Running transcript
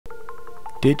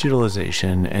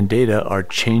Digitalization and data are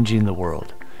changing the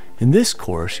world. In this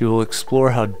course, you will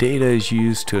explore how data is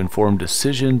used to inform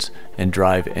decisions and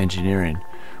drive engineering.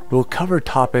 We will cover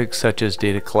topics such as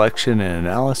data collection and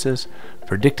analysis,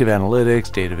 predictive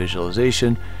analytics, data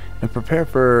visualization, and prepare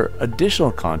for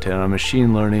additional content on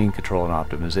machine learning, control, and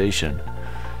optimization.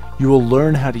 You will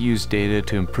learn how to use data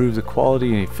to improve the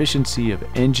quality and efficiency of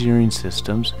engineering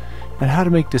systems and how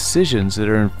to make decisions that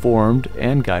are informed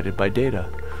and guided by data.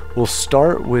 We'll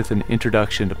start with an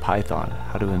introduction to Python,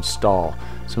 how to install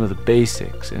some of the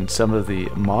basics and some of the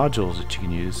modules that you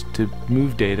can use to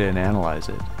move data and analyze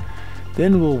it.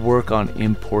 Then we'll work on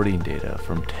importing data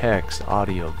from text,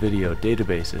 audio, video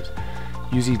databases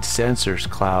using sensors,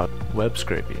 cloud, web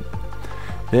scraping.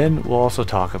 Then we'll also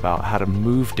talk about how to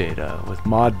move data with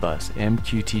Modbus,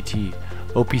 MQTT,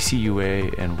 OPC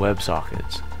UA, and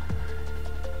WebSockets.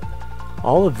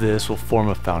 All of this will form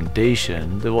a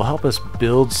foundation that will help us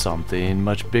build something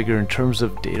much bigger in terms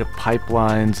of data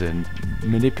pipelines and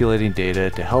manipulating data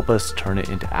to help us turn it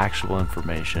into actionable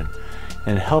information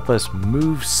and help us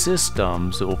move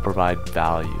systems that will provide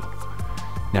value.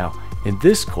 Now, in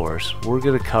this course, we're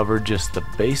going to cover just the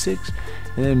basics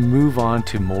and then move on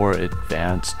to more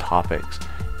advanced topics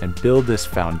and build this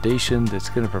foundation that's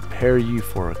going to prepare you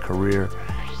for a career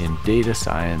in data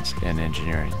science and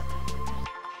engineering.